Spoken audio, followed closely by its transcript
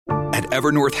At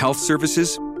Evernorth Health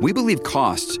Services, we believe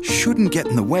costs shouldn't get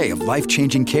in the way of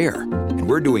life-changing care, and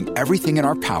we're doing everything in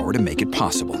our power to make it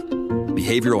possible.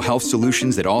 Behavioral health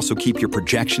solutions that also keep your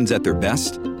projections at their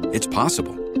best? It's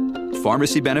possible.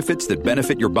 Pharmacy benefits that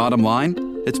benefit your bottom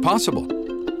line? It's possible.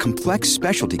 Complex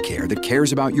specialty care that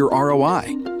cares about your ROI?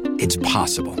 It's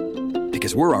possible.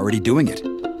 Because we're already doing it.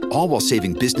 All while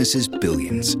saving businesses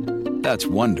billions. That's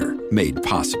Wonder made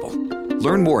possible.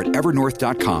 Learn more at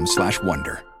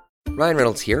evernorth.com/wonder. Ryan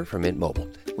Reynolds here from Mint Mobile.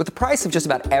 With the price of just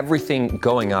about everything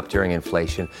going up during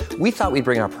inflation, we thought we'd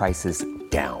bring our prices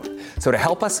down. So to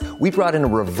help us, we brought in a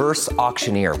reverse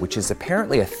auctioneer, which is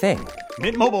apparently a thing.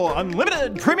 Mint Mobile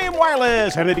Unlimited Premium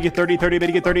Wireless. How to get 30, 30, how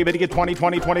to get 30, how to get 20,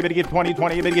 20, 20, how to get 20,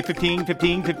 20, how to get 15,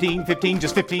 15, 15, 15,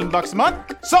 just $15 a month?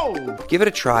 Sold! Give it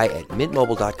a try at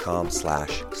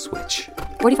mintmobile.com/switch.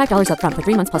 $45 up front for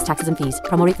 3 months plus taxes and fees.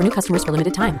 Promo rate for new customers for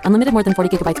limited time. Unlimited more than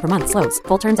 40 gigabytes per month. Slows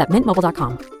full terms at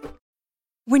mintmobile.com.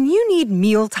 When you need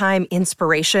mealtime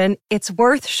inspiration, it's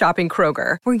worth shopping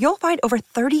Kroger, where you'll find over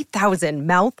 30,000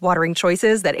 mouth-watering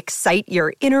choices that excite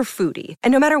your inner foodie.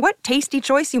 And no matter what tasty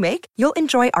choice you make, you'll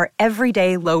enjoy our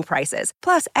everyday low prices,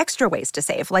 plus extra ways to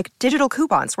save, like digital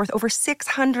coupons worth over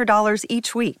 $600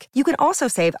 each week. You can also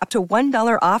save up to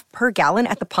 $1 off per gallon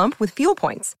at the pump with fuel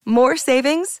points. More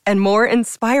savings and more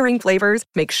inspiring flavors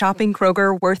make shopping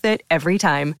Kroger worth it every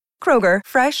time. Kroger,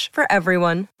 fresh for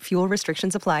everyone. Fuel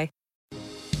restrictions apply.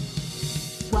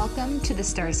 Welcome to the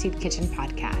Starseed Kitchen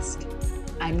podcast.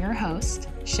 I'm your host,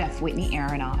 Chef Whitney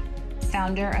Aronoff,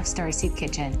 founder of Starseed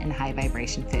Kitchen and High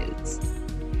Vibration Foods.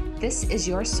 This is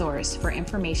your source for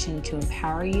information to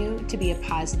empower you to be a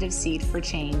positive seed for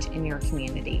change in your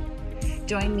community.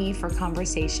 Join me for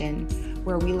conversation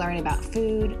where we learn about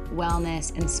food,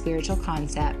 wellness, and spiritual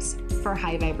concepts for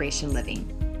high vibration living.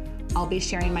 I'll be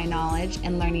sharing my knowledge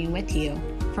and learning with you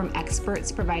from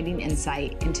experts providing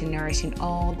insight into nourishing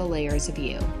all the layers of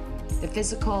you, the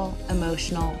physical,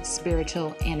 emotional,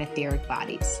 spiritual, and etheric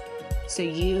bodies, so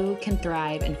you can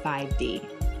thrive in 5D.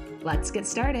 Let's get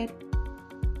started.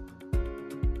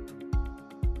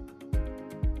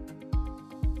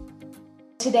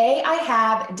 Today I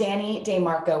have Danny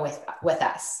DeMarco with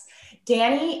us.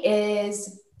 Danny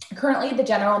is currently the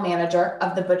general manager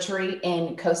of the butchery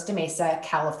in Costa Mesa,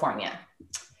 California.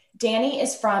 Danny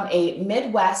is from a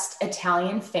Midwest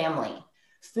Italian family.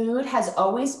 Food has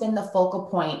always been the focal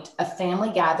point of family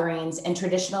gatherings and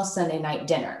traditional Sunday night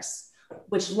dinners,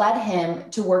 which led him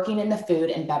to working in the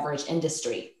food and beverage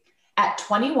industry. At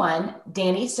 21,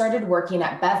 Danny started working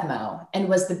at Bevmo and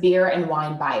was the beer and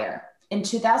wine buyer. In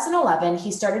 2011,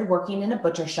 he started working in a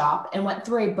butcher shop and went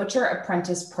through a butcher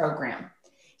apprentice program.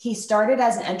 He started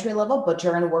as an entry-level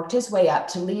butcher and worked his way up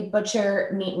to lead butcher,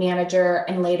 meat manager,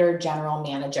 and later general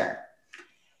manager.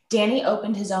 Danny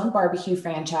opened his own barbecue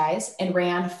franchise and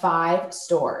ran 5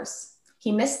 stores.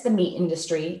 He missed the meat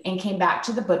industry and came back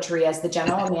to the butchery as the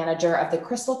general manager of the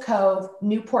Crystal Cove,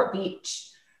 Newport Beach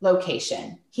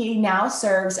location. He now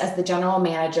serves as the general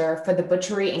manager for the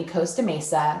butchery in Costa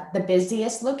Mesa, the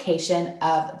busiest location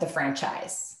of the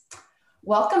franchise.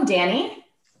 Welcome, Danny.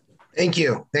 Thank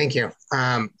you. Thank you.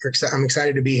 I'm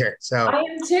excited to be here. So I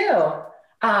am too.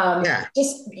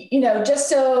 Just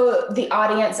so the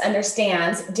audience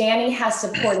understands, Danny has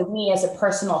supported me as a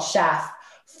personal chef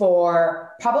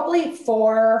for probably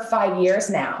 4 or 5 years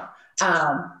now.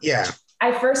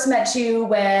 I first met you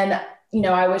when,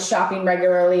 I was shopping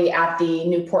regularly at the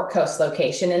Newport Coast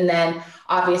location, and then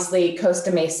obviously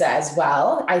Costa Mesa as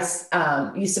well.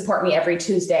 You support me every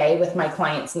Tuesday with my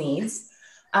clients' needs.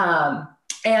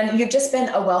 And you've just been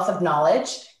a wealth of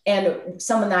knowledge and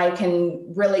someone that I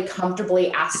can really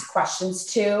comfortably ask questions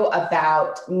to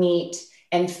about meat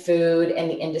and food and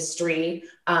the industry.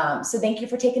 So thank you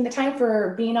for taking the time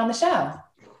for being on the show.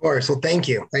 Of course. Well, thank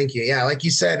you. Thank you. Yeah. Like you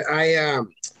said, I've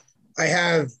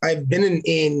been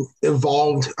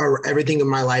involved, or everything in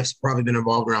my life's probably been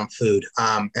involved around food.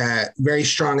 Very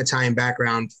strong Italian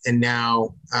background. And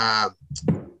now,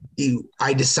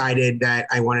 I decided that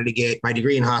I wanted to get my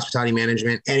degree in hospitality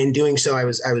management. And in doing so, I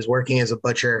was working as a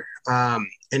butcher. And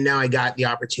now I got the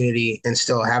opportunity and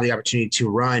still have the opportunity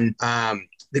to run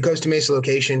the Costa Mesa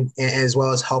location, as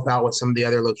well as help out with some of the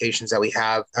other locations that we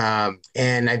have.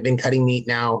 And I've been cutting meat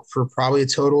now for probably a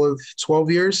total of 12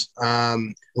 years.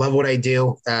 Love what I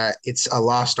do. It's a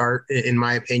lost art, in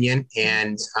my opinion.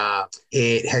 And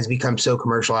it has become so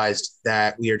commercialized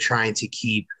that we are trying to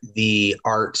keep the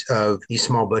art of the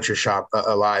small butcher shop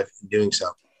alive in doing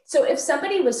so. So if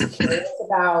somebody was curious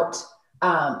about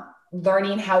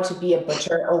learning how to be a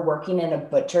butcher or working in a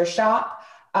butcher shop,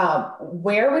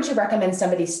 where would you recommend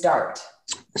somebody start?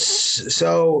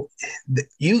 So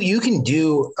you can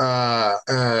do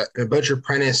a butcher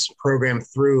apprentice program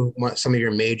through some of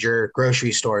your major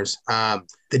grocery stores.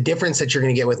 The difference that you're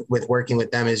going to get with working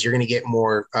with them is you're going to get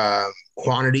more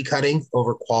quantity cutting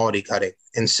over quality cutting.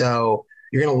 And so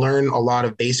you're going to learn a lot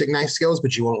of basic knife skills,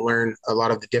 but you won't learn a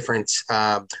lot of the different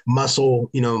muscle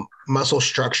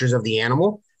structures of the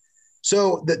animal.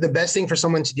 So the best thing for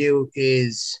someone to do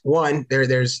is one,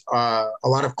 there's a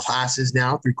lot of classes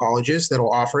now through colleges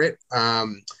that'll offer it.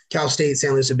 Cal State,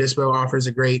 San Luis Obispo offers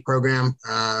a great program.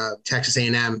 Texas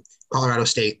A&M, Colorado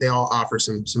State, they all offer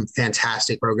some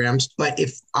fantastic programs. But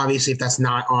if that's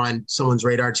not on someone's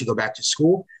radar to go back to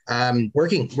school,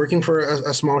 working for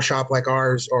a small shop like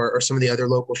ours or some of the other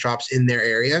local shops in their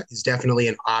area is definitely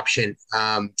an option.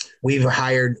 We've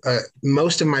hired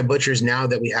most of my butchers now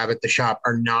that we have at the shop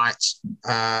are not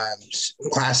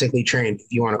classically trained, if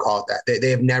you want to call it that.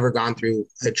 They have never gone through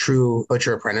a true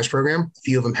butcher apprentice program. A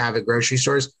few of them have at grocery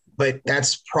stores. But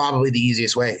that's probably the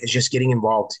easiest way is just getting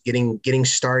involved, getting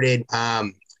started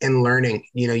and learning.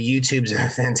 YouTube's a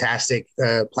fantastic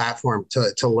platform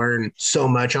to learn so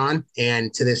much on.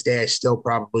 And to this day, I still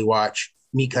probably watch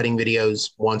meat cutting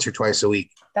videos once or twice a week.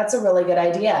 That's a really good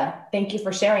idea. Thank you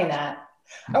for sharing that.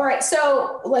 All right.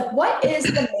 So what is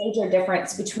the major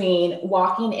difference between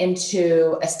walking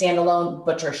into a standalone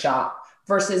butcher shop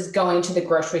versus going to the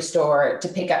grocery store to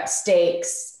pick up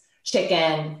steaks,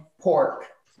 chicken, pork,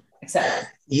 etc.?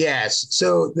 Yes.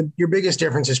 So your biggest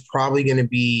difference is probably going to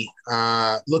be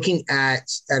looking at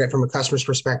it from a customer's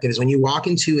perspective is when you walk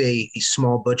into a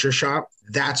small butcher shop,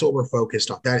 that's what we're focused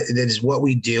on. That is what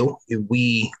we do.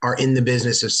 We are in the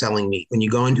business of selling meat. When you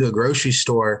go into a grocery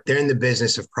store, they're in the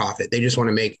business of profit. They just want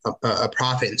to make a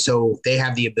profit. And so they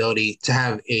have the ability to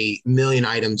have 1 million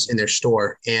items in their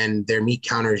store and their meat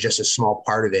counter is just a small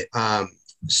part of it.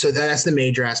 So that's the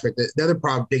major aspect. The other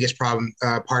biggest problem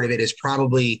part of it is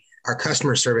probably our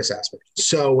customer service aspect.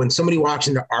 So when somebody walks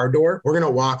into our door, we're going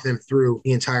to walk them through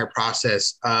the entire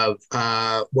process of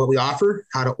what we offer,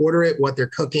 how to order it, what they're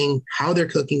cooking, how they're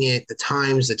cooking it, the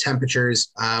times, the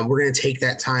temperatures. We're going to take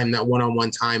that time, that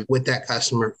one-on-one time with that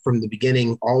customer from the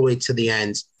beginning all the way to the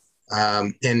end,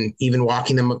 and even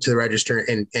walking them up to the register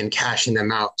and cashing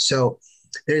them out. So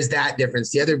there's that difference.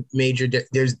 The other major,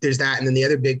 there's that. And then the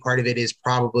other big part of it is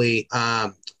probably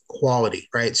quality,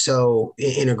 right? So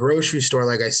in a grocery store,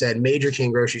 like I said, major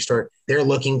chain grocery store, they're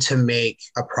looking to make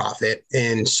a profit.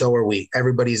 And so are we.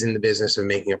 Everybody's in the business of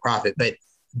making a profit, but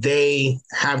they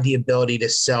have the ability to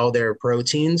sell their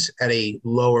proteins at a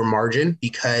lower margin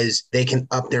because they can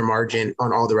up their margin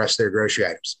on all the rest of their grocery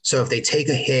items. So if they take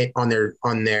a hit on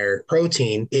their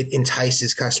protein, it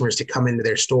entices customers to come into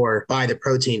their store, buy the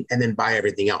protein, and then buy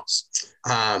everything else.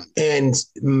 And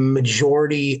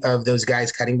majority of those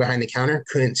guys cutting behind the counter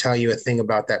couldn't tell you a thing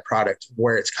about that product,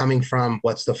 where it's coming from,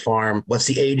 what's the farm, what's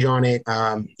the age on it,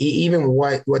 even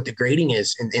what the grading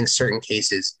is in certain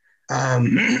cases.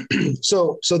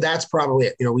 So that's probably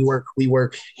it. We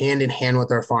work hand in hand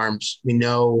with our farms. We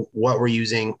know what we're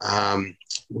using,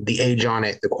 the age on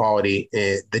it, the quality,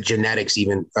 the genetics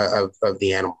even of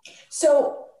the animal.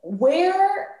 So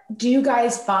where do you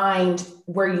guys find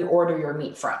where you order your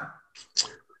meat from?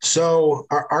 So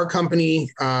our company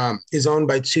is owned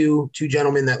by two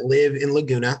gentlemen that live in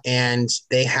Laguna, and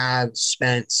they have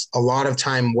spent a lot of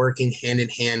time working hand in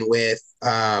hand with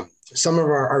some of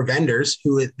our vendors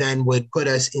who then would put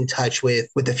us in touch with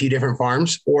a few different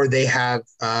farms, or they have,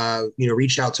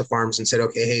 reached out to farms and said,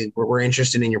 okay, hey, we're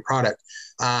interested in your product.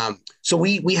 So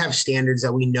we have standards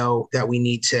that we know that we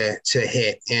need to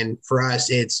hit. And for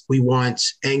us, we want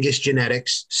Angus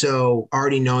genetics. So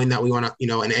already knowing that we want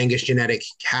an Angus genetic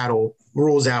cattle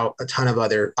rules out a ton of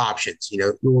other options,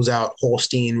 rules out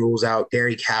Holstein, rules out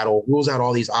dairy cattle, rules out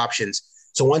all these options.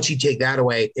 So once you take that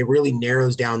away, it really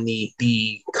narrows down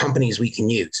the companies we can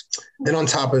use. Then on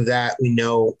top of that, we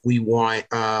know we want,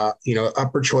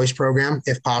 upper choice program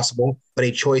if possible, but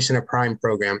a choice and a prime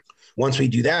program. Once we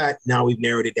do that, now we've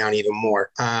narrowed it down even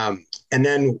more. And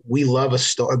then we love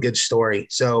a good story.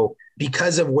 So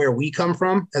because of where we come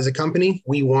from as a company,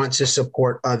 we want to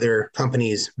support other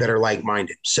companies that are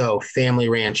like-minded. So family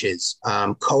ranches,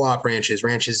 co-op ranches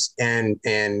and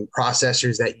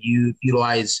processors that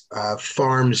utilize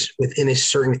farms within a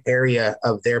certain area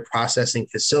of their processing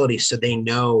facility, so they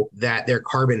know that their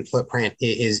carbon footprint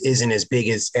isn't as big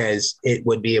as it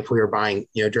would be if we were buying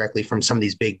directly from some of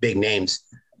these big names.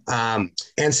 And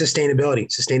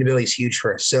sustainability is huge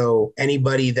for us. So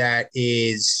anybody that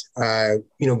is,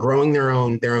 growing their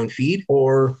own feed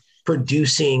or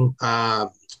producing,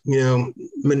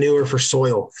 manure for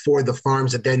soil for the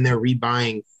farms that then they're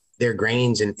rebuying their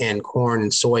grains and corn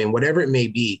and soy and whatever it may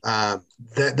be.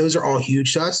 Those are all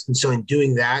huge to us. And so in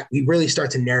doing that, we really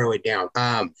start to narrow it down.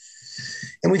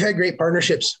 And we've had great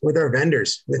partnerships with our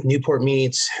vendors, with Newport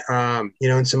Meats,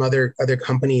 and some other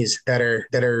companies that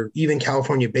are even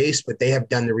California based, but they have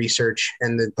done the research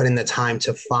and put in the time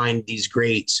to find these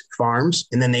great farms,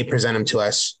 and then they present them to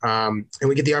us. And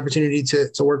we get the opportunity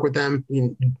to work with them,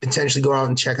 potentially go out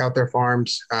and check out their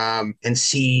farms, and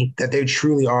see that they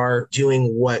truly are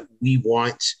doing what we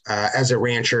want as a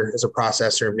rancher, as a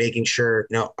processor, making sure,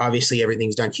 obviously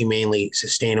everything's done humanely,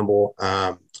 sustainable,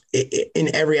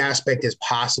 in every aspect as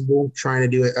possible, trying to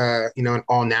do it, an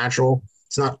all natural.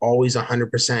 It's not always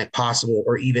 100% possible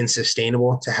or even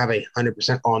sustainable to have a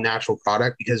 100% all natural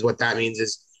product, because what that means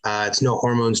is it's no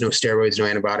hormones, no steroids, no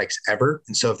antibiotics ever.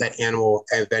 And so if that animal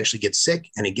eventually gets sick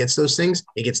and it gets those things,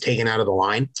 it gets taken out of the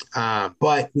line.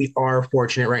 But we are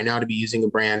fortunate right now to be using a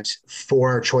brand for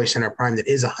our choice in our prime that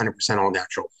is 100% all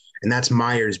natural. And that's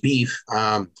Myers Beef.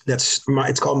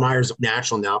 It's called Myers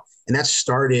Natural now. And that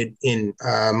started in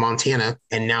Montana,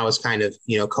 and now it's kind of,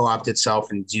 co-opted itself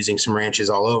and using some ranches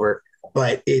all over.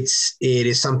 But it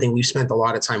is something we've spent a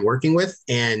lot of time working with,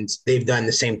 and they've done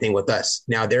the same thing with us.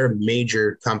 Now they're a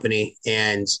major company,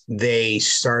 and they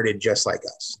started just like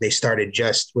us. They started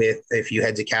just with a few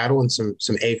heads of cattle and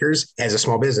some acres as a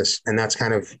small business. And that's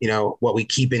kind of, what we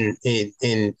keep in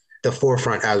the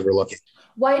forefront as we're looking.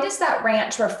 Why does that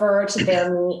ranch refer to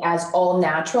their meat as all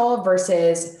natural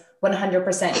versus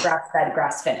 100% grass-fed,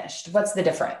 grass-finished? What's the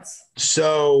difference?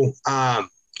 So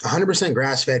 100%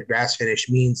 grass-fed, grass-finished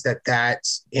means that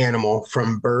animal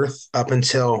from birth up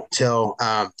until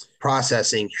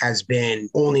processing has been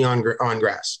only on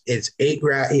grass. It's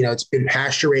it's been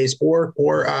pasture raised or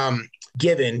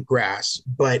given grass,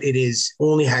 but it is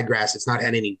only had grass. It's not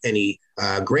had any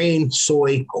grain,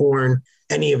 soy, corn,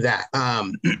 any of that.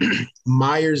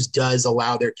 Myers does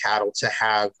allow their cattle to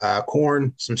have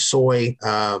corn, some soy,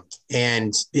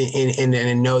 and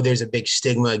I know there's a big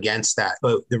stigma against that.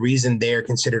 But the reason they're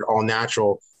considered all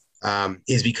natural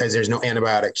is because there's no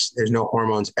antibiotics, there's no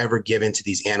hormones ever given to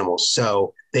these animals.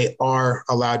 So they are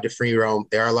allowed to free roam.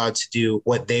 They are allowed to do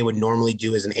what they would normally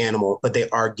do as an animal, but they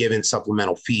are given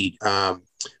supplemental feed. Part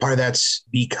of that's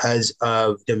because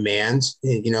of demands.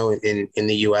 In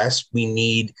the U.S., we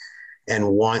need and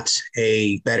want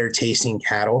a better tasting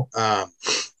cattle.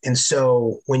 And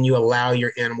so when you allow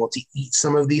your animal to eat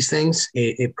some of these things,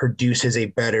 it produces a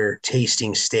better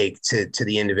tasting steak to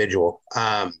the individual.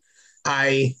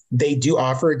 They do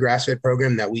offer a grass-fed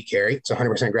program that we carry. It's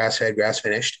 100% grass-fed,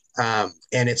 grass-finished.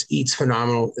 And it eats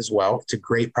phenomenal as well. It's a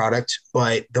great product,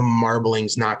 but the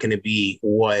marbling's not going to be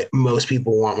what most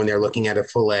people want when they're looking at a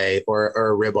fillet or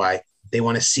a ribeye. They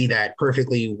want to see that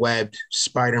perfectly webbed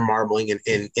spider marbling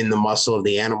in the muscle of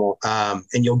the animal.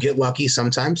 And you'll get lucky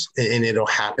sometimes and it'll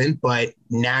happen, but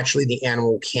naturally the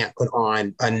animal can't put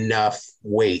on enough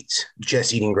weight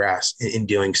just eating grass in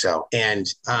doing so. And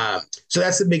so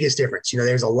that's the biggest difference.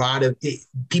 There's a lot of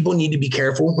people need to be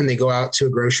careful when they go out to a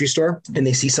grocery store and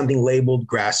they see something labeled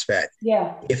grass fed.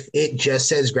 Yeah. If it just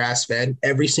says grass fed,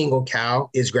 every single cow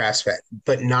is grass fed,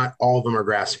 but not all of them are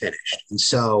grass finished. And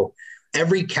so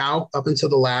every cow up until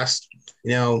the last,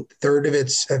 third of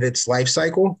its life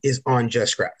cycle is on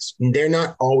just grass. And they're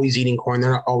not always eating corn.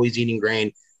 They're not always eating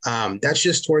grain. That's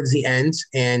just towards the end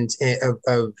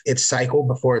of its cycle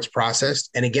before it's processed.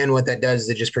 And again, what that does is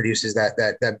it just produces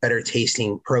that better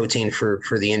tasting protein for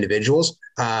the individuals.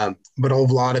 But a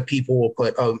lot of people will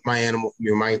put, my animal,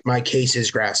 my case is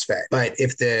grass fed. But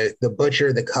if the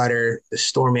butcher, the cutter, the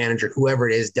store manager, whoever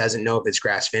it is, doesn't know if it's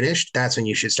grass finished, that's when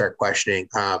you should start questioning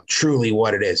truly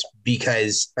what it is.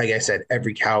 Because like I said,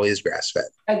 every cow is grass fed.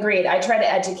 Agreed. I try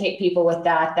to educate people with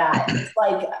that it's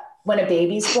like when a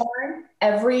baby's born,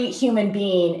 every human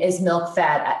being is milk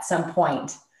fed at some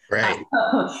point. Right.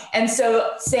 And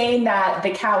so saying that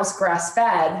the cow's grass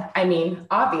fed,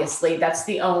 obviously that's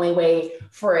the only way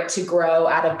for it to grow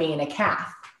out of being a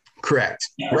calf. Correct.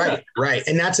 Right.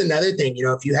 And that's another thing,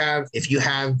 if you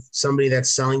have somebody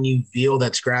that's selling you veal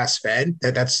that's grass fed,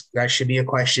 that should be a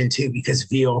question too, because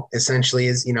veal essentially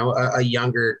is, a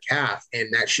younger calf,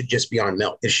 and that should just be on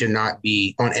milk. It should not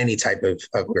be on any type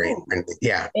of grain.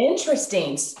 Yeah.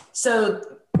 Interesting. So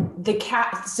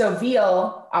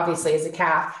veal obviously is a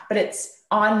calf, but it's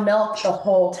on milk the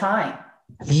whole time.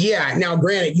 Yeah. Now,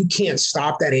 granted, you can't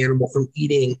stop that animal from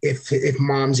eating if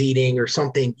mom's eating or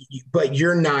something, but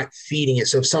you're not feeding it.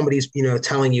 So if somebody's,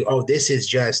 telling you, oh, this is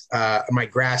just my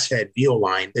grass-fed veal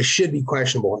line, this should be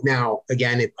questionable. Now,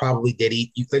 again, it probably did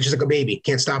eat. It's just like a baby.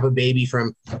 Can't stop a baby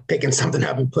from picking something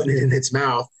up and putting it in its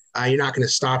mouth. You're not going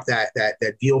to stop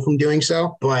that veal from doing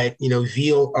so, but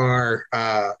veal are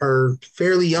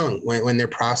fairly young when they're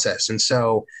processed, and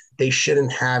so they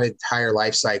shouldn't have an entire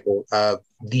life cycle of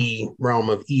the realm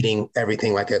of eating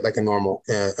everything like a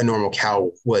normal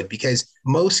cow would, because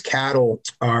most cattle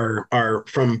are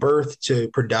from birth to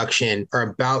production are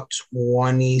about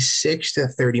 26 to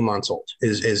 30 months old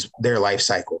is their life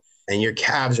cycle. And your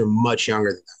calves are much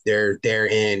younger than that. They're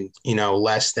in,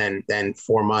 less than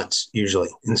 4 months usually.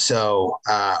 And so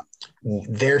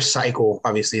their cycle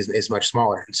obviously is much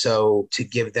smaller. And so to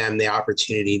give them the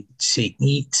opportunity to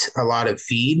eat a lot of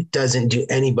feed doesn't do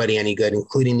anybody any good,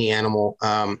 including the animal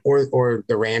or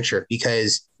the rancher,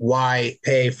 because why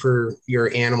pay for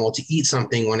your animal to eat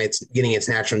something when it's getting its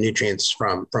natural nutrients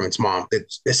from its mom?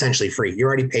 It's essentially free. You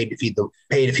already paid to feed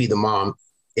the mom.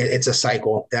 It's a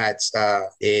cycle that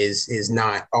is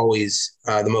not always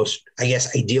the most, I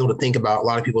guess, ideal to think about. A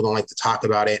lot of people don't like to talk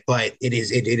about it, but it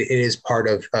is part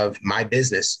of my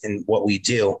business and what we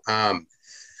do.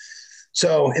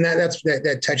 So, and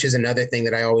that touches another thing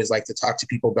that I always like to talk to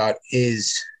people about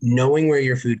is knowing where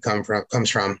your food comes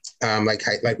from,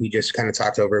 like we just kind of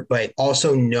talked over, but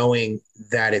also knowing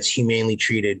that it's humanely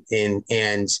treated and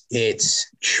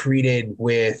it's treated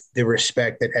with the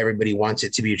respect that everybody wants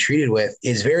it to be treated with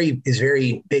is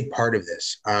very big part of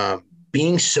this.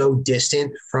 Being so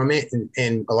distant from it,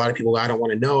 and a lot of people, I don't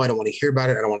want to know, I don't want to hear about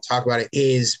it, I don't want to talk about it,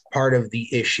 is part of the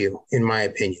issue, in my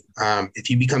opinion. If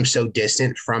you become so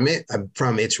distant from it,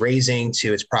 from its raising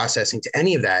to its processing to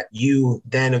any of that, you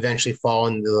then eventually fall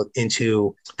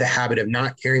into the habit of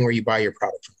not caring where you buy your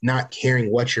product from, not caring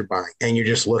what you're buying. And you're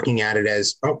just looking at it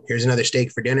as, oh, here's another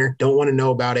steak for dinner. Don't want to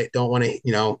know about it. Don't want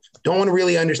to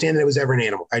really understand that it was ever an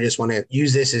animal. I just want to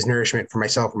use this as nourishment for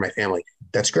myself and my family.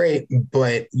 That's great,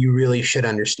 but you really should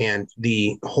understand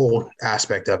the whole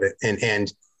aspect of it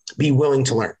and be willing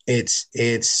to learn. It's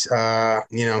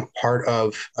part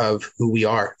of who we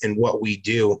are and what we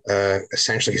do.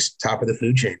 Essentially, it's top of the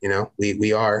food chain.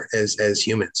 We are as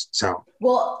humans. So,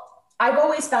 well, I've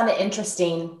always found it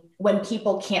interesting when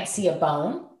people can't see a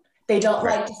bone. They don't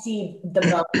like to see the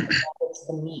bone,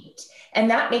 the meat. And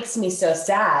that makes me so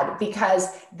sad because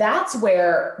that's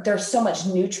where there's so much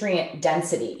nutrient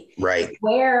density, right?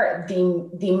 Where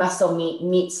the muscle meat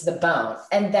meets the bone,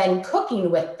 and then cooking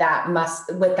with that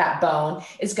bone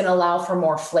is going to allow for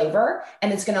more flavor,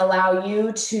 and it's going to allow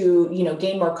you to,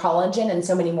 gain more collagen and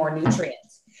so many more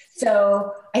nutrients.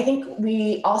 So I think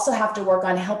we also have to work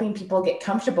on helping people get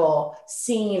comfortable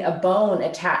seeing a bone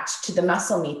attached to the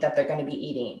muscle meat that they're going to be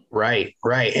eating. Right.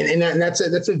 And that's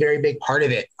a very big part of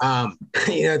it.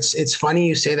 It's funny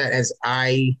you say that, as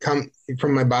I come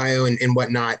from my bio and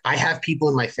whatnot. I have people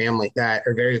in my family that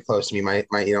are very close to me, my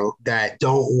that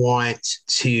don't want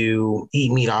to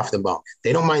eat meat off the bone.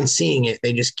 They don't mind seeing it.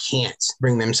 They just can't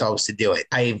bring themselves to do it.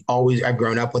 I've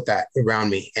grown up with that around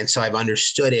me. And so I've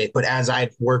understood it. But as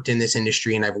I've worked in this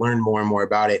industry and I've learned more and more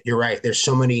about it, you're right. There's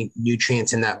so many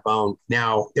nutrients in that bone.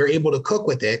 Now they're able to cook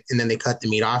with it and then they cut the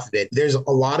meat off of it. There's a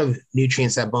lot of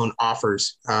nutrients that bone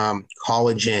offers,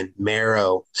 collagen,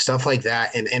 marrow, stuff like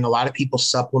that. And a lot of people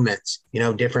supplement,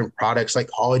 different products like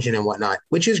collagen and whatnot,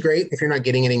 which is great if you're not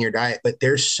getting it in your diet, but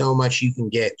there's so much you can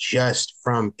get just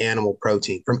from animal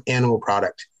protein, from animal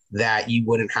product that you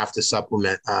wouldn't have to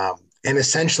supplement. And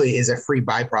essentially is a free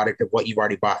byproduct of what you've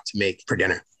already bought to make for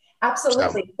dinner.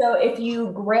 Absolutely. So if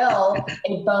you grill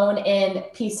a bone-in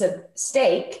piece of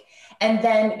steak and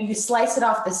then you slice it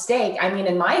off the steak,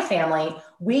 in my family,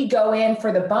 we go in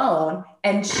for the bone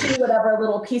and chew whatever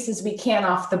little pieces we can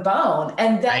off the bone.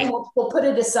 And then we'll put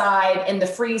it aside in the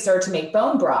freezer to make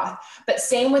bone broth. But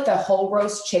same with a whole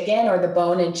roast chicken or the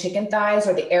bone-in chicken thighs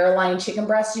or the airline chicken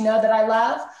breast, that I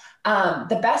love.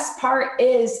 The best part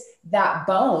is that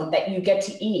bone that you get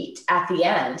to eat at the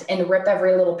end and rip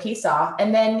every little piece off.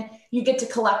 And then you get to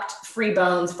collect free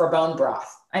bones for bone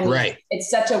broth. It's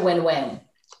such a win-win.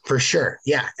 For sure.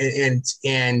 Yeah.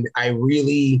 And I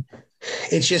really,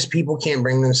 it's just people can't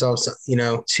bring themselves,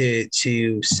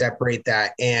 to separate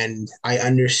that. And I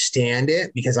understand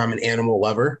it because I'm an animal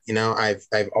lover.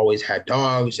 I've always had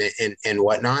dogs and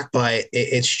whatnot, but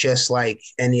it's just like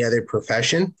any other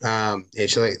profession.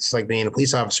 It's like being a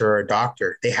police officer or a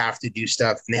doctor. They have to do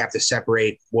stuff and they have to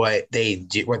separate what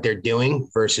they're doing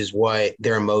versus what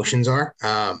their emotions are.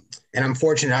 And I'm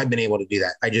fortunate I've been able to do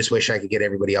that. I just wish I could get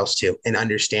everybody else to and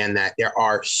understand that there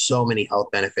are so many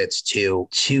health benefits to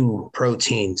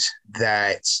proteins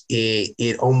that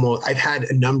it almost, I've had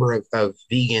a number of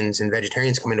vegans and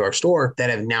vegetarians come into our store that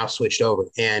have now switched over.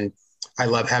 And I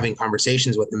love having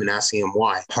conversations with them and asking them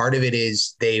why. Part of it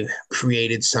is they've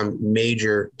created some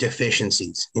major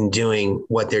deficiencies in doing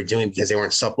what they're doing because they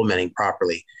weren't supplementing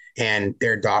properly. and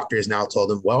their doctor has now told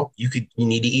them, well, you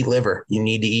need to eat liver, you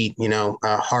need to eat,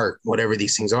 heart, whatever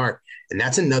these things are. And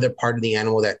that's another part of the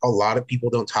animal that a lot of people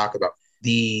don't talk about.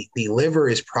 The liver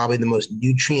is probably the most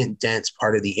nutrient dense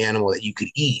part of the animal that you could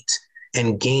eat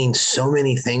and gain so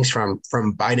many things from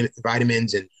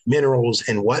vitamins and minerals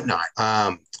and whatnot.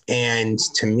 And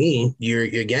to me, you're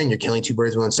killing two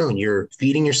birds with one stone. You're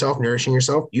feeding yourself, nourishing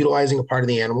yourself, utilizing a part of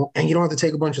the animal, and you don't have to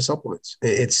take a bunch of supplements.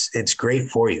 It's great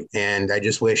for you. And I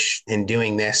just wish in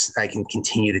doing this, I can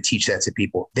continue to teach that to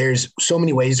people. There's so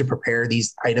many ways to prepare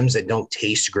these items that don't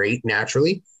taste great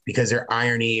naturally, because they're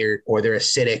irony or they're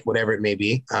acidic, whatever it may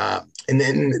be. And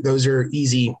then those are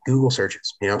easy Google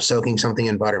searches, soaking something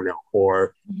in buttermilk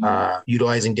or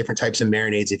utilizing different types of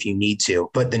marinades if you need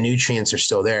to. But the nutrients are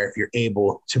still there if you're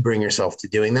able to bring yourself to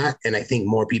doing that. And I think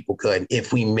more people could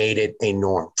if we made it a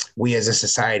norm. We as a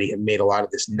society have made a lot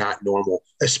of this not normal,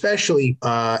 especially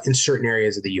in certain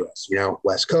areas of the U.S.,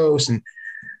 West Coast and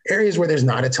areas where there's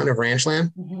not a ton of ranch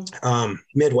land,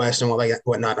 Midwest and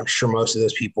whatnot. I'm sure most of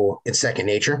those people, it's second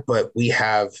nature, but we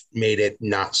have made it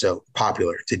not so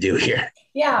popular to do here.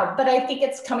 Yeah, but I think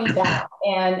it's coming back.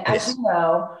 And as you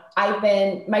know,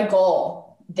 my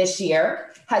goal this year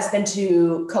has been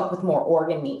to cook with more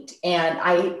organ meat. And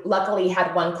I luckily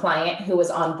had one client who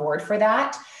was on board for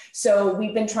that. So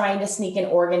we've been trying to sneak in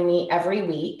organ meat every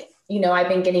week. I've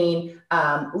been getting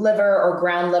liver or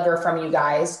ground liver from you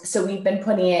guys. So we've been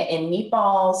putting it in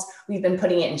meatballs. We've been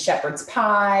putting it in shepherd's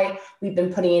pie. We've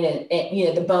been putting it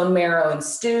in, the bone marrow in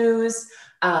stews.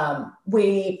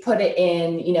 We put it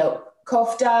in,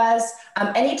 koftas.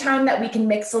 Anytime that we can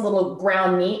mix a little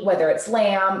ground meat, whether it's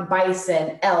lamb,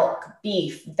 bison, elk,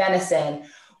 beef, venison,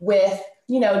 with,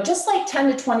 just like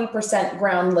 10 to 20%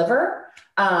 ground liver,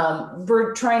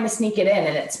 we're trying to sneak it in,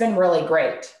 and it's been really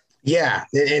great. Yeah.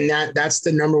 And that's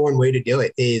the number one way to do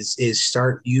it is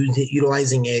start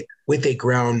utilizing it with a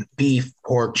ground beef,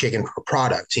 pork, chicken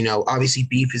product. Obviously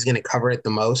beef is going to cover it the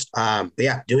most. But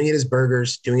yeah, doing it as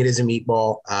burgers, doing it as a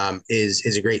meatball is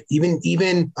a great,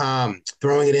 even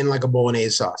throwing it in like a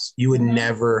bolognese sauce. You would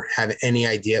never have any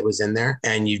idea it was in there.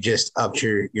 And you just upped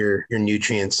your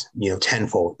nutrients,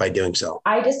 tenfold by doing so.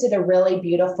 I just did a really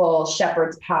beautiful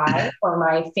shepherd's pie for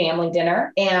my family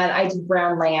dinner. And I did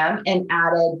brown lamb and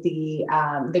added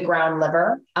the ground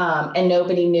liver. And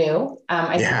nobody knew.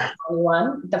 I think the only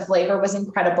one. The flavor was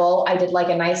incredible. I did like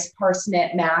a nice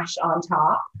parsnip mash on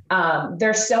top.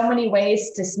 There's so many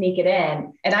ways to sneak it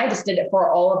in. And I just did it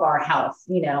for all of our health.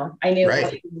 I knew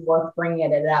it was worth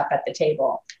bringing it up at the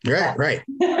table. Right.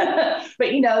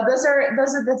 But those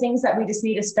are the things that we just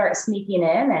need to start sneaking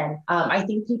in. And I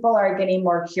think people are getting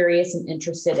more curious and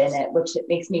interested in it, which it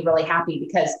makes me really happy,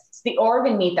 because it's the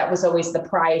organ meat that was always the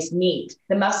prized meat.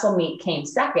 The muscle meat came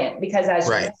second, because as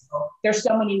you know, there's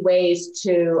so many ways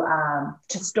to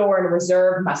store and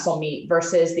reserve muscle meat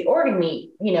versus the organ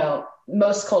meat.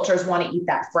 Most cultures want to eat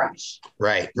that fresh.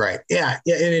 Right. Yeah.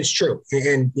 And it's true.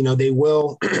 And, they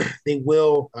will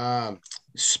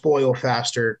spoil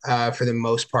faster for the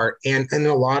most part. And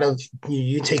a lot of,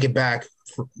 you take it back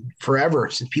forever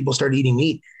since people started eating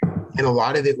meat. And a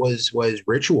lot of it was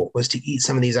to eat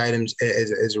some of these items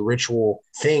as a ritual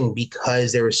thing,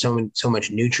 because there was so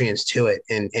much nutrients to it.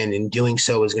 And in doing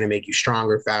so is going to make you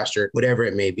stronger, faster, whatever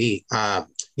it may be.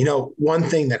 One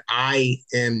thing that I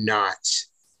am not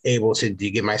able to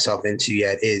get myself into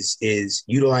yet is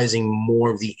utilizing more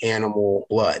of the animal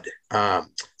blood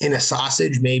in a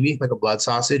sausage, maybe like a blood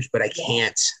sausage, but I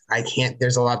can't,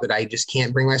 there's a lot that I just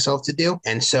can't bring myself to do.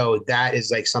 And so that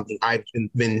is like something I've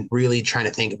been really trying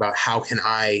to think about. How can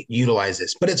I utilize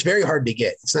this? But it's very hard to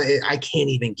get. It's not, I can't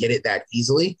even get it that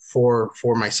easily for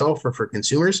myself or for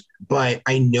consumers, but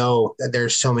I know that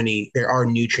there are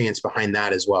nutrients behind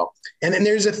that as well. And then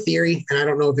there's a theory, and I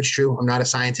don't know if it's true, I'm not a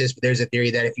scientist, but there's a theory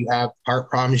that if you have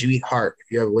heart problems, you eat heart.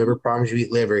 If you have liver problems, you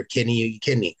eat liver. Kidney, you eat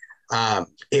kidney.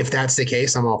 If that's the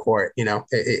case, I'm all for it.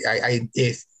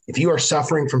 If you are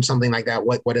suffering from something like that,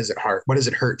 what does it hurt? What does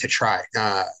it hurt to try?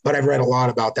 But I've read a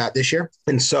lot about that this year.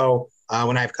 And so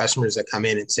when I have customers that come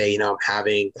in and say, I'm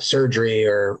having surgery,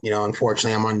 or,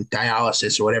 unfortunately I'm on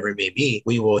dialysis or whatever it may be,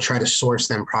 we will try to source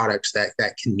them products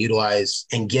that can utilize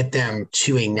and get them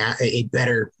to a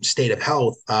better state of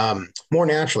health more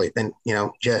naturally than,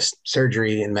 just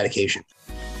surgery and medication.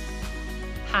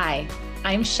 Hi,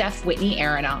 I'm Chef Whitney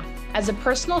Aronoff. As a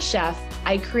personal chef,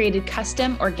 I created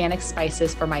custom organic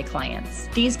spices for my clients.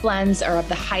 These blends are of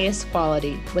the highest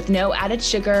quality with no added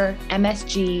sugar,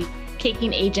 MSG,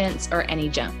 caking agents, or any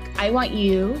junk. I want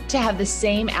you to have the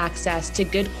same access to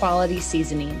good quality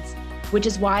seasonings, which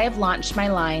is why I've launched my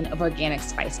line of organic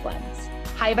spice blends.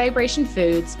 High Vibration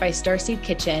Foods by Starseed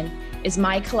Kitchen is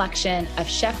my collection of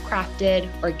chef-crafted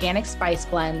organic spice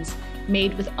blends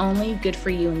made with only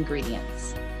good-for-you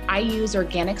ingredients. I use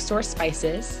organic source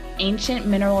spices, ancient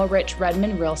mineral-rich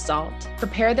Redmond real salt,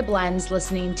 prepare the blends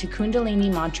listening to Kundalini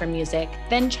mantra music,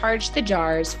 then charge the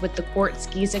jars with the quartz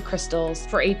Giza crystals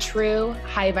for a true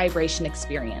high vibration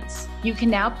experience. You can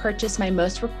now purchase my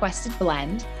most requested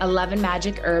blend, 11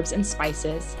 Magic Herbs and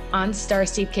Spices, on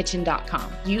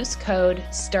starseedkitchen.com. Use code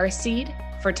STARSEED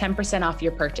for 10% off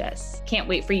your purchase. Can't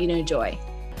wait for you to enjoy.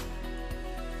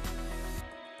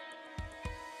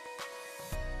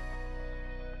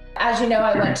 As you know,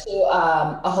 I went to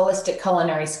a holistic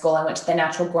culinary school. I went to the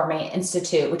Natural Gourmet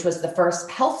Institute, which was the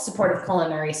first health supportive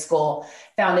culinary school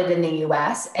founded in the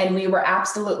US. And we were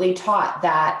absolutely taught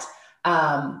that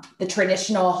the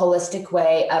traditional holistic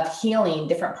way of healing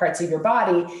different parts of your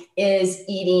body is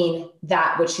eating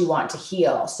that which you want to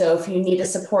heal. So if you need to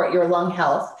support your lung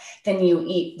health, then you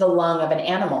eat the lung of an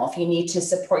animal. If you need to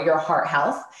support your heart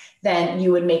health, then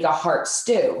you would make a heart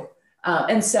stew,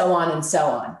 and so on and so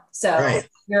on. So right.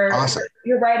 Awesome.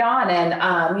 You're right on.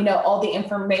 And, you know, all the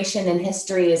information and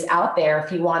history is out there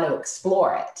if you want to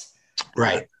explore it.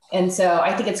 Right. And so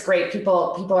I think it's great.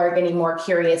 People are getting more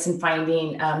curious and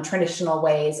finding traditional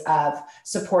ways of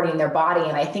supporting their body.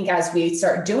 And I think as we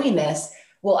start doing this,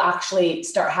 we'll actually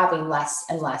start having less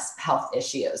and less health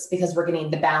issues because we're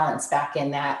getting the balance back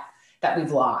in that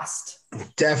we've lost.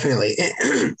 Definitely.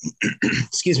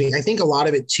 Excuse me. I think a lot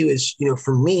of it too is, you know,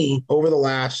 for me over the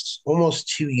last almost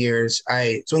 2 years,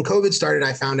 so when COVID started,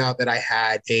 I found out that I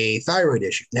had a thyroid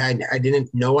issue. I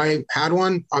didn't know I had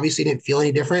one. Obviously didn't feel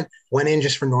any different. Went in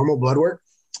just for normal blood work.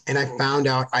 And I found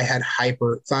out I had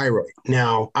hyperthyroid.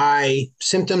 Now,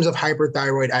 symptoms of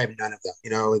hyperthyroid, I have none of them. You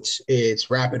know, it's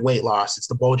rapid weight loss. It's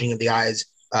the bulging of the eyes.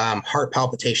 Heart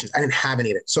palpitations. I didn't have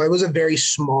any of it. So it was a very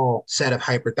small set of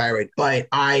hyperthyroid, but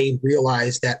I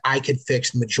realized that I could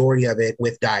fix the majority of it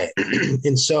with diet.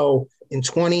 And so in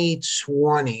September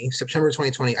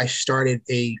 2020, I started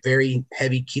a very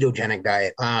heavy ketogenic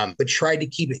diet, but tried to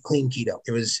keep it clean keto.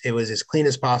 It was as clean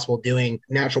as possible, doing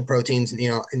natural proteins, you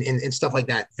know, and stuff like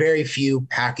that. Very few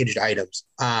packaged items.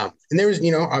 And there was,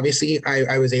 you know, obviously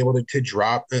I was able to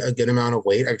drop a good amount of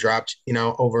weight. I've dropped, you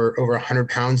know, over 100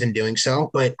 pounds in doing so,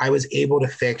 but I was able to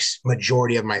fix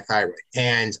majority of my thyroid.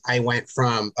 And I went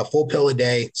from a full pill a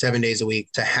day, 7 days a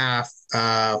week, to half,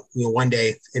 you know, 1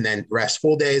 day and then rest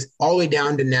full days, all the way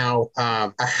down to now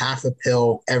a half a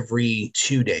pill every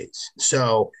 2 days.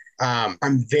 So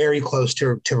I'm very close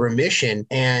to remission.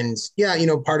 And yeah, you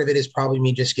know, part of it is probably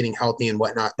me just getting healthy and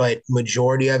whatnot, but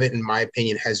majority of it, in my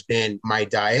opinion, has been my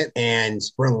diet and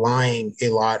relying a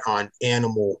lot on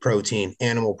animal protein,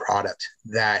 animal product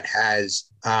that has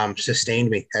sustained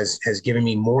me, has given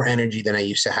me more energy than I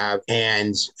used to have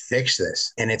and fixed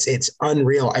this. And it's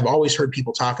unreal. I've always heard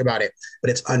people talk about it,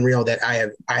 but it's unreal that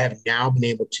I have now been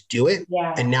able to do it.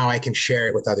 Yeah. And now I can share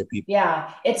it with other people.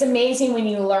 Yeah. It's amazing when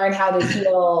you learn how to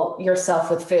heal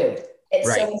yourself with food. It's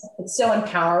right. it's so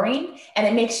empowering, and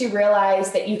it makes you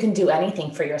realize that you can do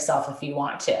anything for yourself if you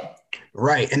want to.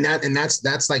 Right. And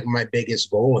that's like my biggest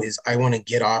goal is I want to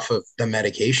get off of the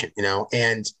medication, you know,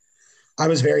 and I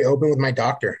was very open with my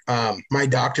doctor. My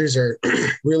doctors are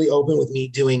really open with me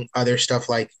doing other stuff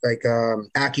like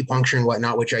acupuncture and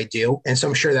whatnot, which I do. And so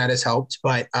I'm sure that has helped,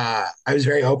 but I was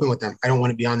very open with them. I don't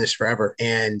want to be on this forever.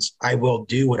 And I will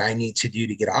do what I need to do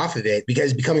to get off of it,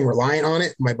 because becoming reliant on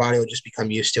it, my body will just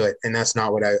become used to it. And that's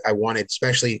not what I wanted,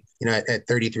 especially, you know, at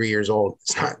 33 years old.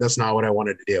 That's not what I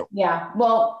wanted to do. Yeah.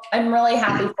 Well, I'm really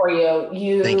happy for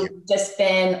you. Thank you. Just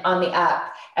been on the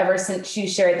up ever since you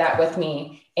shared that with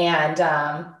me. And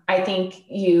I think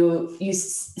you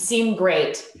seem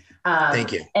great.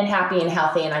 Thank you. And happy and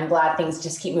healthy. And I'm glad things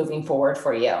just keep moving forward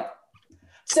for you.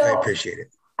 So I appreciate it.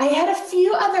 I had a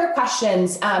few other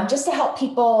questions just to help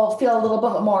people feel a little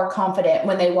bit more confident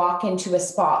when they walk into a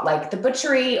spot like the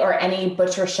butchery or any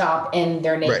butcher shop in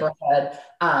their neighborhood.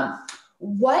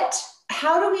 Right.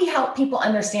 How do we help people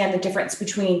understand the difference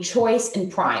between choice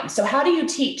and prime? So how do you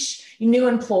teach new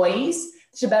employees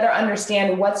to better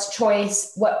understand what's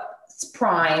choice, what's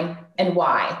prime, and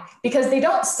why? Because they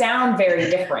don't sound very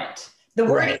different. The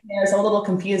wording there is a little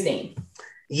confusing.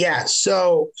 Yeah.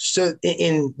 So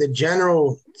in the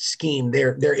general scheme,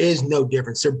 there is no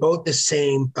difference. They're both the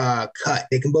same cut.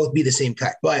 They can both be the same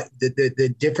cut, but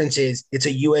the difference is it's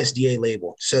a USDA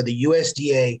label. So the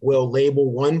USDA will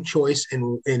label one choice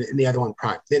and the other one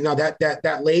prime. Now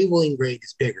that labeling grade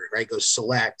is bigger, right? It goes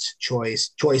select, choice.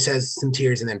 Choice has some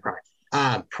tiers, and then prime.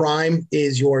 Prime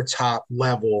is your top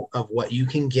level of what you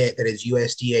can get that is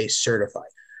USDA certified.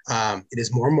 It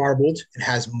is more marbled. It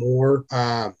has more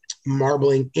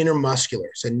marbling intermuscular.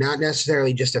 So not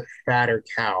necessarily just a fatter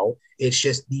cow. It's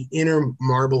just the inner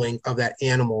marbling of that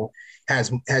animal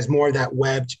has more of that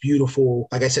webbed, beautiful,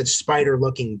 like I said, spider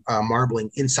looking marbling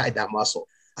inside that muscle.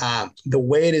 The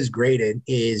way it is graded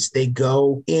is they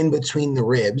go in between the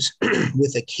ribs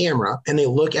with a camera and they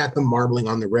look at the marbling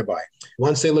on the ribeye.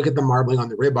 Once they look at the marbling on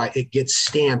the ribeye, it gets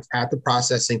stamped at the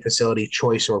processing facility,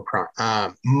 choice or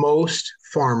prime. Most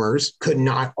farmers could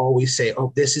not always say,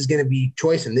 oh, this is going to be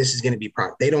choice and this is going to be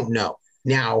prime. They don't know.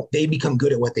 Now they become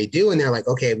good at what they do and they're like,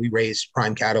 okay, we raise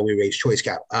prime cattle, we raise choice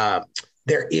cattle.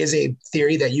 There is a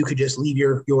theory that you could just leave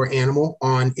your animal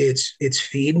on its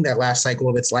feed, that last cycle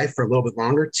of its life, for a little bit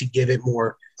longer to give it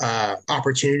more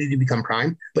opportunity to become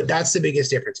prime. But that's the biggest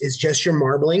difference. It's just your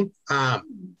marbling.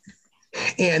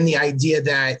 And the idea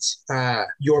that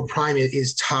your prime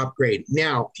is top grade.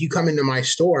 Now, if you come into my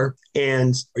store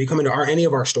or you come into any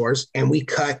of our stores and we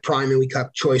cut prime and we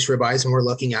cut choice ribeyes and we're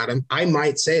looking at them, I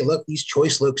might say, look, these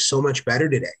choice look so much better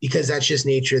today, because that's just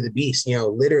nature of the beast.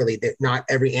 Literally that not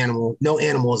every animal, no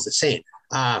animal is the same.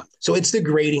 So it's the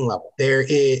grading level there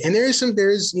is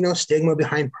stigma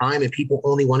behind prime and people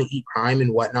only want to eat prime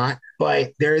and whatnot,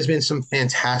 but there has been some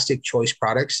fantastic choice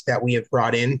products that we have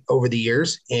brought in over the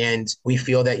years. And we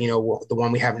feel that, the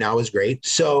one we have now is great.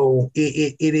 So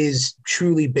it is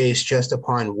truly based just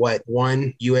upon what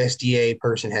one USDA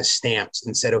person has stamped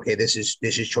and said, okay, this is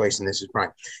choice and this is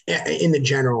prime in the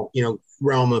general,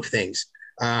 realm of things.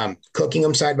 Cooking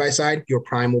them side by side, your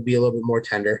prime will be a little bit more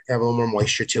tender, have a little more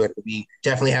moisture to it. Will be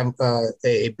definitely have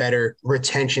a better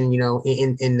retention,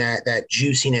 in that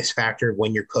juiciness factor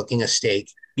when you're cooking a steak,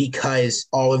 because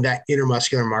all of that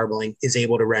intermuscular marbling is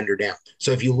able to render down.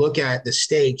 So if you look at the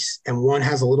steaks and one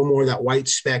has a little more of that white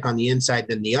speck on the inside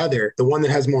than the other, the one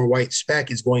that has more white speck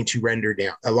is going to render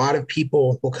down. A lot of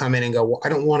people will come in and go, well, I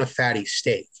don't want a fatty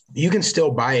steak. You can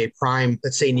still buy a prime,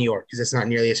 let's say New York, because it's not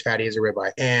nearly as fatty as a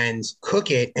ribeye, and cook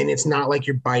it. And it's not like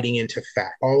you're biting into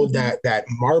fat. All of that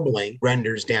marbling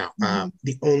renders down.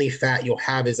 The only fat you'll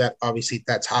have is that, obviously,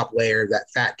 that top layer, that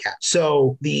fat cap.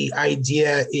 So the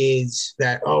idea is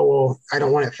that, oh, well, I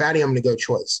don't want it fatty, I'm going to go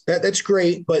choice. That's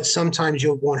great. But sometimes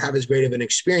you won't have as great of an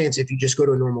experience if you just go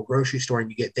to a normal grocery store and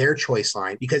you get their choice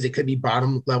line, because it could be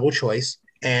bottom level choice.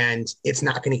 And it's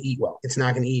not going to eat well. It's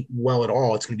not going to eat well at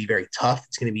all. It's going to be very tough.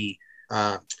 It's going to be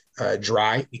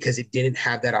dry because it didn't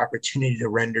have that opportunity to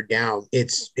render down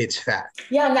its fat.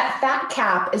 Yeah, and that fat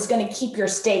cap is going to keep your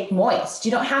steak moist. You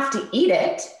don't have to eat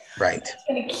it. Right. It's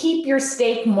going to keep your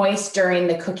steak moist during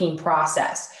the cooking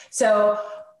process. So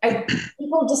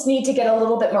people just need to get a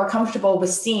little bit more comfortable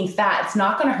with seeing fat. It's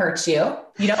not going to hurt you.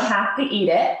 You don't have to eat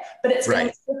it, but it's going to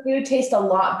make the food taste a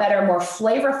lot better, more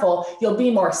flavorful. You'll be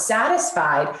more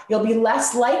satisfied. You'll be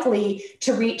less likely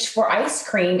to reach for ice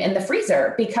cream in the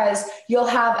freezer because you'll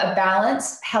have a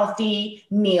balanced, healthy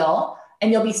meal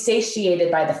and you'll be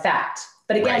satiated by the fat.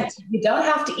 But again, you don't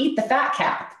have to eat the fat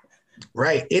cap.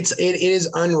 Right. It is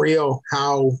unreal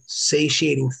how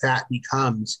satiating fat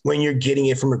becomes when you're getting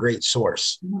it from a great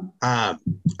source.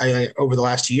 I over the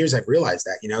last 2 years, I've realized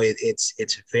that,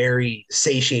 it's very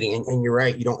satiating, and you're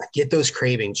right. You don't get those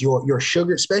cravings. Your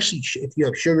sugar, especially if you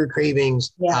have sugar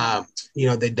cravings,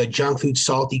 the junk food,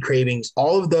 salty cravings,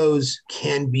 all of those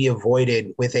can be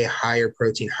avoided with a higher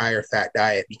protein, higher fat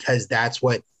diet, because that's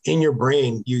what in your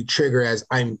brain you trigger as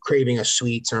I'm craving a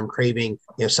sweets or I'm craving,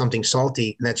 something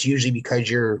salty. And that's usually because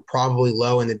you're probably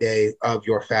low in the day of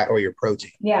your fat or your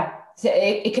protein. Yeah. So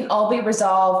it can all be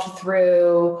resolved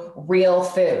through real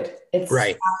food. It's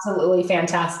absolutely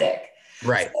fantastic.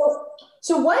 Right.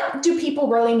 So what do people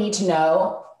really need to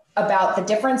know about the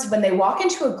difference when they walk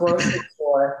into a grocery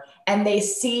store and they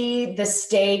see the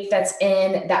steak that's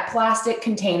in that plastic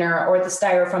container or the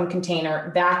styrofoam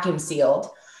container vacuum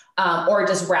sealed, or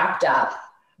just wrapped up,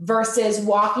 versus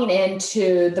walking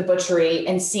into the butchery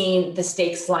and seeing the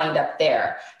steaks lined up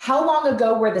there? How long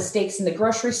ago were the steaks in the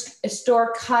grocery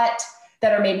store cut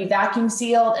that are maybe vacuum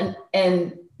sealed,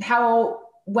 and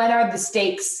when are the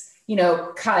steaks,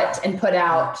 cut and put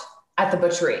out at the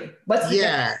butchery? What's the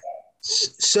difference?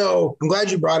 So I'm glad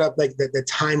you brought up the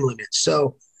time limit.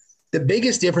 So the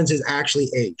biggest difference is actually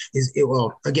age.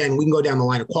 Again, we can go down the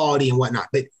line of quality and whatnot,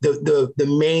 but the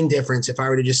main difference, if I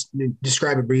were to just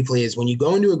describe it briefly, is when you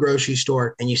go into a grocery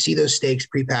store and you see those steaks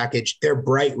prepackaged, they're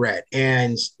bright red.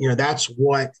 And, that's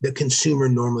what the consumer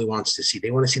normally wants to see. They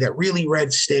want to see that really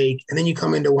red steak. And then you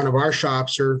come into one of our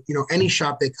shops or, any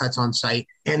shop that cuts on site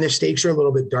and the steaks are a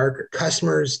little bit darker.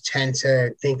 Customers tend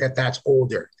to think that that's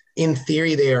older. In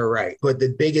theory, they are right. But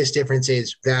the biggest difference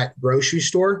is that grocery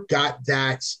store got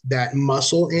that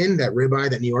muscle in, that ribeye,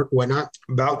 that New York, whatnot,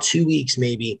 about 2 weeks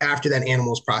maybe after that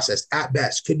animal is processed. At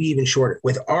best, could be even shorter.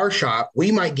 With our shop,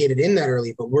 we might get it in that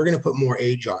early, but we're going to put more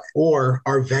age on it. Or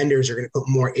our vendors are going to put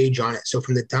more age on it. So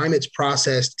from the time it's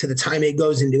processed to the time it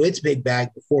goes into its big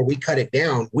bag before we cut it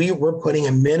down, we're putting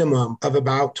a minimum of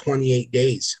about 28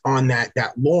 days on that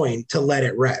loin to let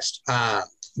it rest.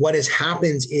 What has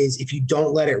happened is if you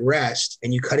don't let it rest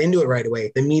and you cut into it right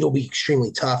away, the meat will be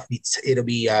extremely tough. It'll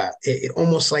be it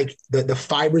almost like the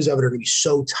fibers of it are going to be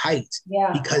so tight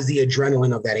because the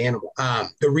adrenaline of that animal.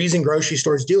 The reason grocery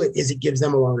stores do it is it gives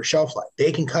them a longer shelf life.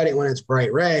 They can cut it when it's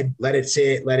bright red, let it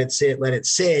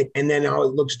sit, and then now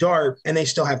it looks dark and they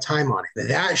still have time on it.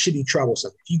 That should be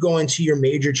troublesome. If you go into your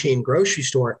major chain grocery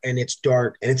store and it's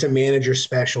dark and it's a manager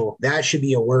special, that should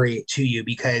be a worry to you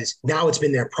because now it's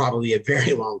been there probably a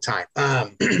very long time.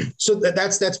 So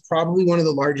that's probably one of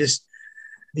the largest,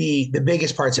 the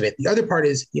biggest parts of it. The other part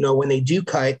is, when they do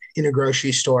cut in a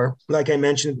grocery store, like I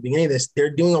mentioned at the beginning of this,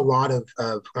 they're doing a lot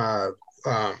of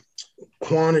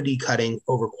quantity cutting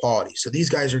over quality. So these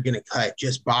guys are going to cut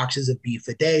just boxes of beef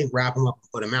a day, wrap them up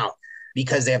and put them out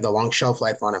because they have the long shelf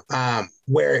life on them.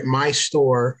 Where at my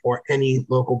store or any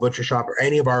local butcher shop or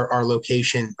any of our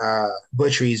location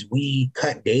butcheries, we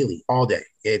cut daily, all day.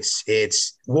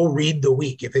 We'll read the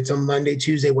week. If it's a Monday,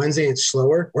 Tuesday, Wednesday, and it's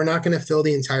slower, we're not going to fill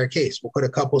the entire case. We'll put a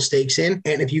couple steaks in.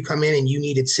 And if you come in and you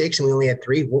needed 6 and we only had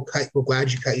 3, we're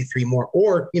glad you cut you 3 more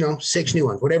or, 6 new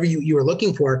ones, whatever you were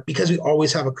looking for, because we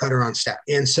always have a cutter on staff.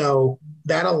 And so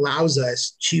that allows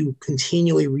us to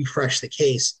continually refresh the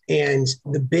case. And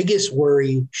the biggest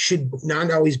worry should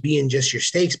not always be in just your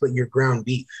steaks, but your ground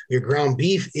beef. Your ground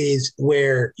beef is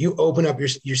where you open up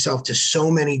yourself to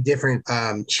so many different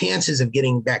chances of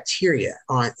getting bacteria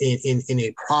in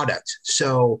a product.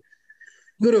 So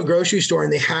you go to a grocery store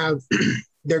and they have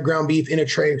their ground beef in a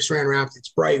tray saran wrapped. It's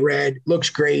bright red, looks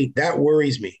great. That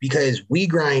worries me because we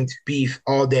grind beef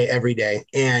all day, every day,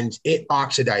 and it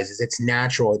oxidizes. It's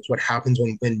natural. It's what happens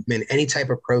when any type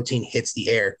of protein hits the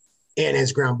air. And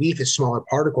as ground beef is smaller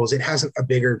particles, it has a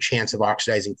bigger chance of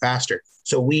oxidizing faster.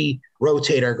 So we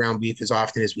rotate our ground beef as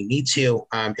often as we need to,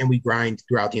 and we grind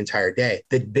throughout the entire day.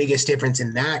 The biggest difference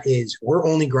in that is we're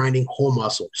only grinding whole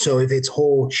muscle. So if it's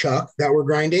whole chuck that we're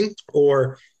grinding,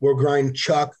 or we'll grind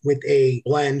chuck with a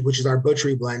blend, which is our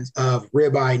butchery blend of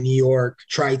ribeye, New York,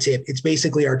 tri-tip, it's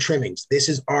basically our trimmings. This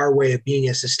is our way of being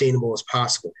as sustainable as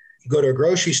possible. You go to a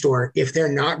grocery store, if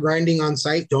they're not grinding on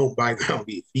site, don't buy ground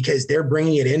beef because they're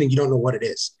bringing it in and you don't know what it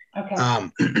is.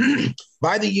 Okay.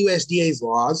 By the USDA's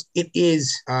laws, it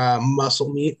is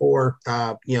muscle meat or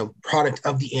product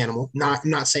of the animal. I'm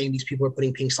not saying these people are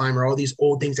putting pink slime or all these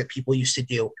old things that people used to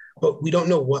do, but we don't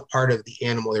know what part of the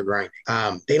animal they're grinding.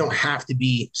 They don't have to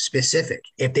be specific.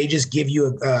 If they just give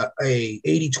you a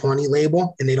 80-20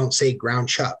 label and they don't say ground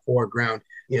chuck or ground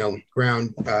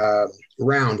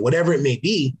round, whatever it may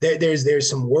be, there's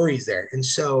some worries there. And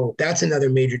so that's another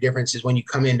major difference is when you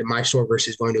come into my store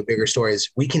versus going to a bigger store is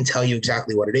we can tell you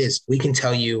exactly what it is. We can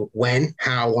tell you when,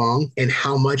 how long, and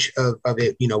how much of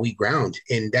it, we ground.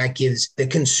 And that gives the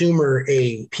consumer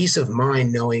a peace of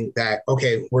mind knowing that,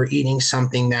 okay, we're eating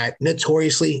something that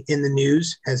notoriously in the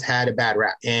news has had a bad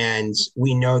rap. And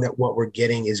we know that what we're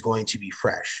getting is going to be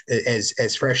fresh,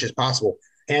 as fresh as possible.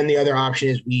 And the other option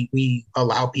is we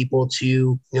allow people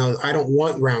to, I don't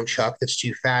want ground chuck that's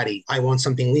too fatty. I want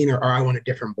something leaner or I want a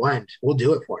different blend. We'll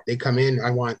do it for it. They come in,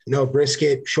 I want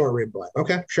brisket, short rib blend.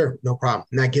 Okay, sure, no problem.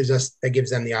 And that gives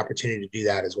them the opportunity to do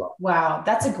that as well. Wow,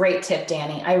 that's a great tip,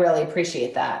 Danny. I really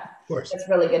appreciate that. Of course. That's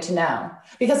really good to know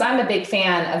because I'm a big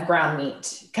fan of ground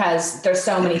meat because there's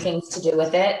so many things to do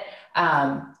with it.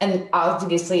 And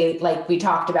obviously, like we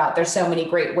talked about, there's so many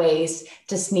great ways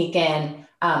to sneak in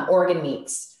organ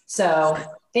meats. So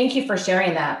thank you for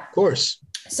sharing that. Of course.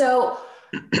 So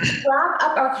to wrap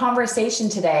up our conversation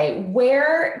today,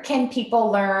 where can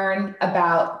people learn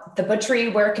about the butchery?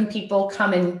 Where can people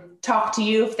come and talk to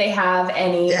you if they have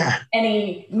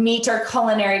any meat or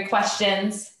culinary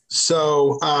questions?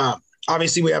 So,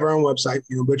 obviously, we have our own website,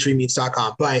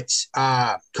 butcherymeats.com,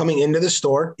 but coming into the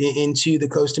store, into the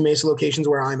Costa Mesa locations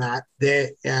where I'm at,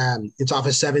 it's off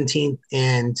of 17th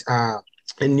and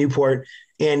in Newport.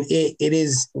 And it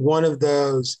is one of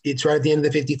those, it's right at the end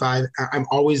of the 55. I'm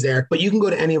always there, but you can go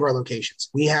to any of our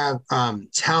locations. We have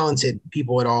talented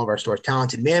people at all of our stores,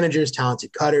 talented managers,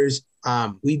 talented cutters.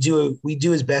 We do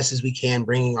as best as we can,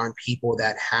 bringing on people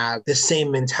that have the same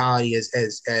mentality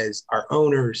as our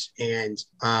owners and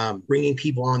bringing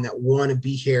people on that want to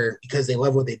be here because they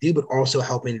love what they do, but also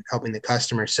helping the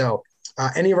customer. So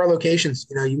any of our locations,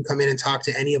 you can come in and talk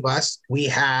to any of us. We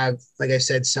have, like I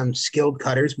said, some skilled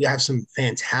cutters. We have some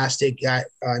fantastic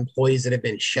employees that have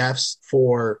been chefs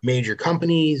for major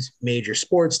companies, major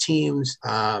sports teams.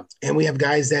 And we have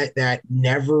guys that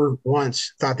never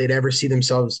once thought they'd ever see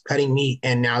themselves cutting meat.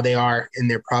 And now they are, and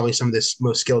they're probably some of the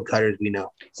most skilled cutters we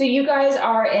know. So you guys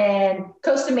are in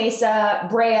Costa Mesa,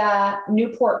 Brea,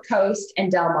 Newport Coast,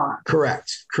 and Del Mar.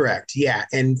 Correct. Yeah.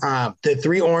 And the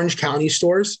 3 Orange County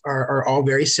stores are all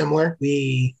very similar.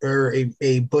 We are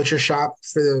a butcher shop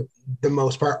for the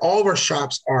most part. All of our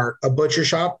shops are a butcher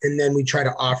shop. And then we try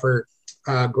to offer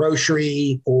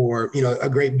grocery or, a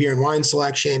great beer and wine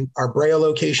selection. Our Brea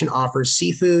location offers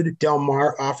seafood. Del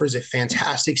Mar offers a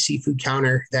fantastic seafood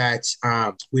counter that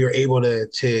we are able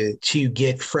to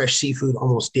get fresh seafood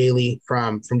almost daily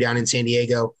from down in San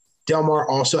Diego. Del Mar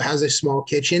also has a small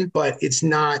kitchen, but it's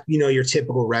not, your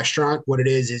typical restaurant. What it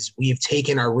is we've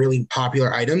taken our really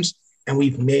popular items and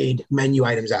we've made menu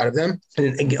items out of them.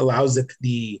 And it allows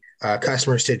the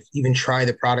customers to even try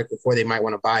the product before they might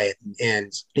want to buy it.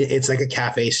 And it's like a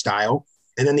cafe style.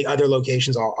 And then the other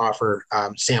locations all offer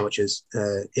sandwiches,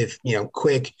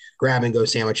 quick grab and go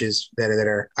sandwiches that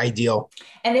are ideal.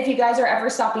 And if you guys are ever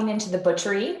stopping into the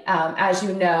butchery, as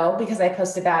you know, because I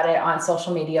post about it on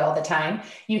social media all the time,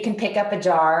 you can pick up a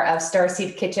jar of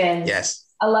Starseed Kitchen. Yes.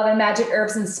 11 magic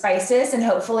herbs and spices, and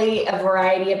hopefully a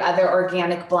variety of other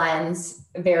organic blends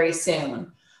very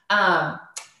soon.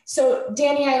 So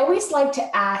Danny, I always like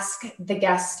to ask the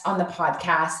guests on the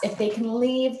podcast if they can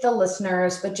leave the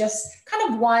listeners with just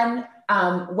kind of one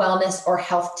wellness or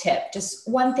health tip, just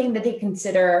one thing that they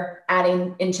consider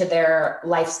adding into their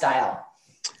lifestyle.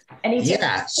 Any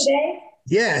tips today?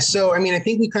 Yeah. So, I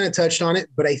think we kind of touched on it,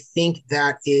 but I think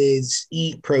that is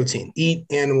eat protein, eat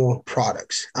animal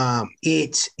products.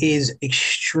 It is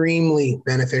extremely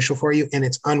beneficial for you, and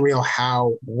it's unreal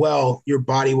how well your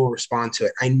body will respond to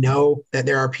it. I know that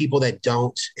there are people that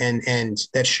don't and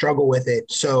that struggle with it.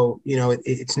 So,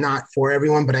 it's not for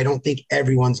everyone, but I don't think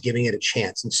everyone's giving it a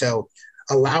chance. And so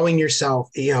allowing yourself,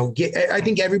 I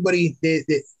think everybody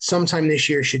sometime this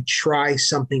year should try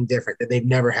something different that they've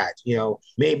never had,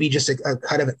 maybe just a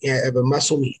cut of a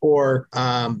muscle meat or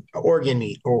organ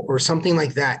meat or something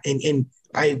like that. And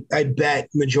I bet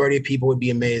majority of people would be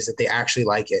amazed that they actually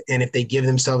like it. And if they give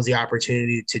themselves the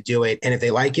opportunity to do it, and if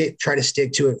they like it, try to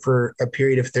stick to it for a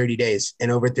period of 30 days. And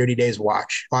over 30 days,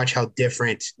 watch how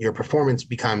different your performance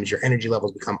becomes, your energy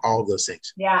levels become, all of those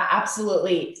things. Yeah,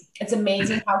 absolutely. It's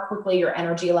amazing how quickly your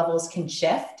energy levels can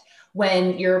shift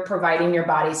when you're providing your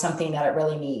body something that it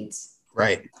really needs.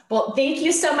 Right. Well, thank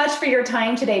you so much for your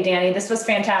time today, Danny. This was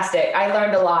fantastic. I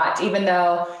learned a lot, even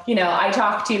though, I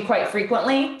talk to you quite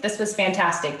frequently. This was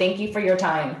fantastic. Thank you for your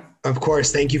time. Of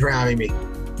course. Thank you for having me.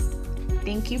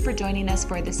 Thank you for joining us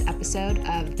for this episode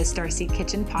of the Starseed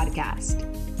Kitchen podcast.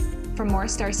 For more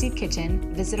Starseed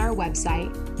Kitchen, visit our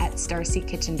website at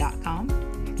starseedkitchen.com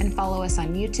and follow us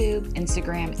on YouTube,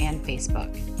 Instagram, and Facebook.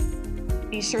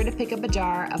 Be sure to pick up a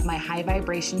jar of my High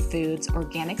Vibration Foods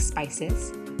organic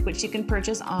spices, which you can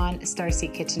purchase on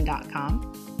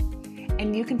starseedkitchen.com.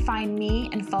 And you can find me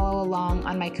and follow along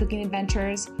on my cooking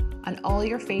adventures on all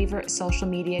your favorite social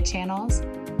media channels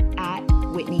at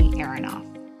Whitney Aronoff.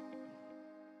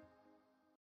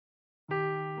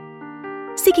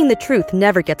 Seeking the truth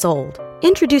never gets old.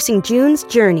 Introducing June's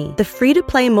Journey, the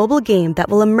free-to-play mobile game that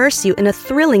will immerse you in a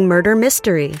thrilling murder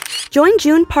mystery. Join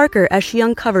June Parker as she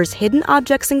uncovers hidden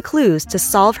objects and clues to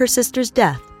solve her sister's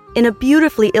death in a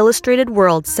beautifully illustrated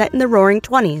world set in the Roaring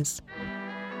 20s.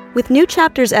 With new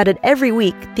chapters added every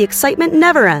week, the excitement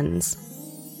never ends.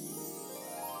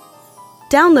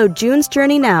 Download June's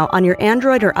Journey now on your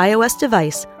Android or iOS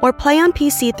device, or play on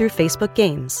PC through Facebook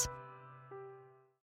Games.